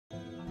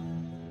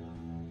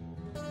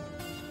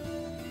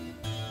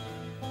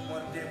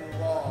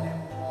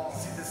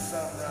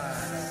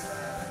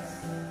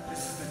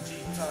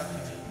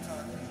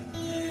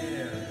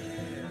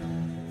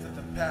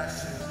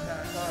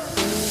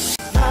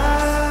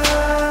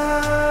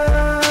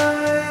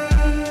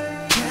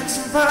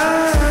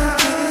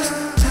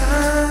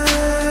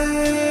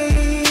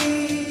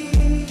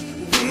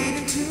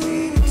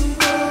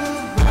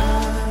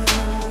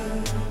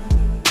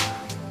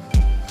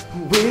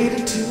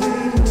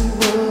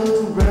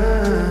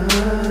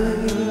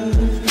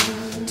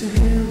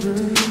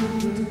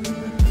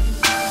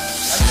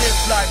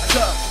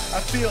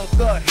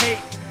the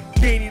hate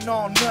gaining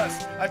on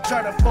us. I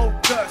try to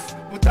focus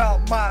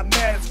without my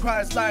meds,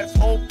 cries life's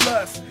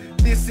hopeless.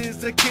 This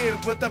is a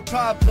kid with a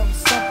problem,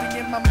 something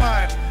in my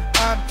mind.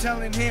 I'm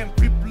telling him,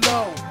 creep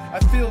low. I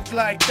feel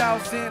like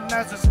 1,000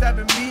 knives are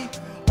stabbing me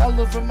all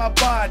over my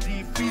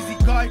body, freezing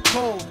quite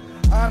cold.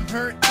 I'm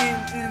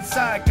hurting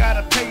inside,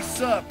 gotta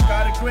pace up,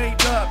 gotta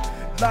grade up.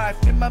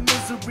 Life in my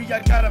misery,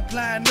 I gotta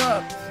plan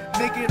up.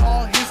 Make it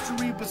all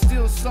history, but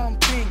still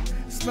something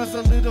smells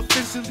a little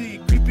fishy.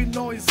 Creepy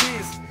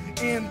noises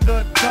in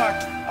the dark.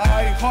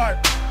 I heart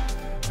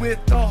with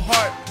the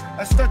heart.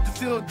 I start to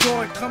feel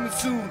joy coming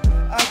soon.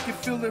 I can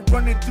feel it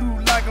running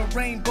through like a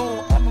rainbow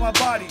on my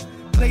body,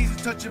 blazing,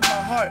 touching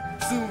my heart.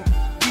 Soon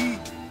we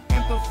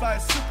amplify,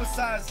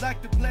 supersize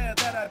like the player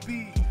that I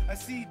be. I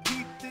see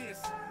deep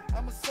this.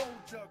 I'm a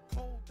soldier,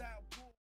 cold.